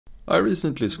I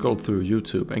recently scrolled through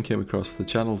YouTube and came across the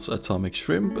channels Atomic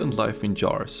Shrimp and Life in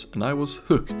Jars, and I was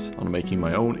hooked on making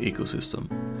my own ecosystem.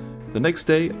 The next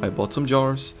day I bought some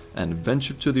jars and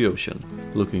ventured to the ocean,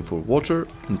 looking for water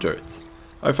and dirt.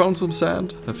 I found some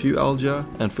sand, a few algae,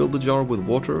 and filled the jar with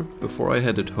water before I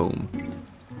headed home.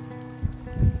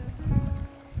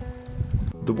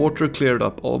 The water cleared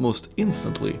up almost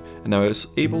instantly, and I was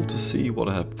able to see what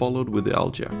I had followed with the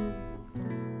algae.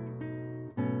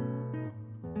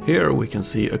 Here we can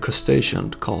see a crustacean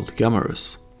called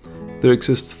Gammarus. There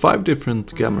exist 5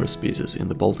 different Gammarus species in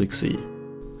the Baltic Sea,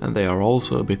 and they are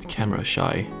also a bit camera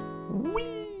shy.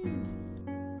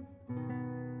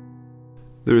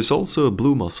 There is also a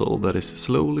blue mussel that is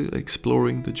slowly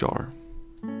exploring the jar.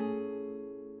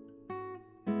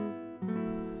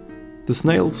 The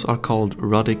snails are called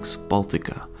Radix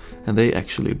Balthica, and they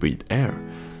actually breathe air,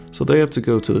 so they have to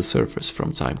go to the surface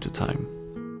from time to time.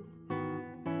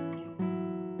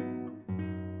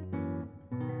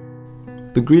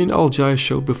 The green algae I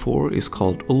showed before is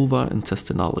called Ulva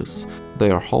Intestinalis.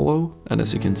 They are hollow, and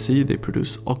as you can see they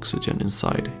produce oxygen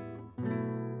inside.